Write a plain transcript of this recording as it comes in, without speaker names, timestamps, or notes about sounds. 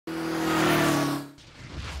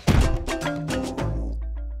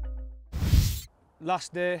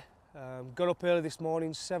Last day, got up early this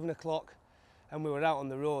morning, 7 o'clock, and we were out on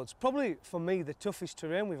the roads. Probably for me the toughest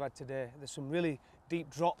terrain we've had today. There's some really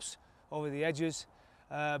deep drops over the edges,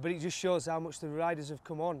 but it just shows how much the riders have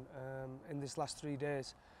come on in this last 3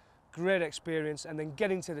 days. Great experience, and then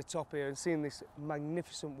getting to the top here and seeing this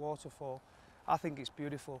magnificent waterfall, I think it's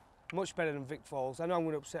beautiful. Much better than Vic Falls. I know I'm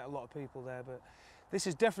going to upset a lot of people there, but this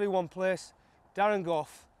is definitely one place Darren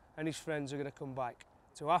Gough and his friends are going to come back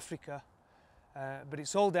to Africa. But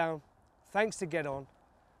it's all down thanks to Get On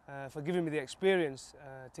for giving me the experience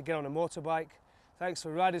to get on a motorbike. Thanks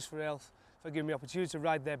for Riders for Health for giving me the opportunity to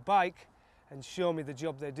ride their bike and show me the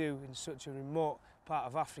job they do in such a remote part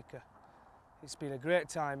of Africa. It's been a great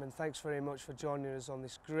time, and thanks very much for joining us on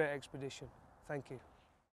this great expedition. Thank you.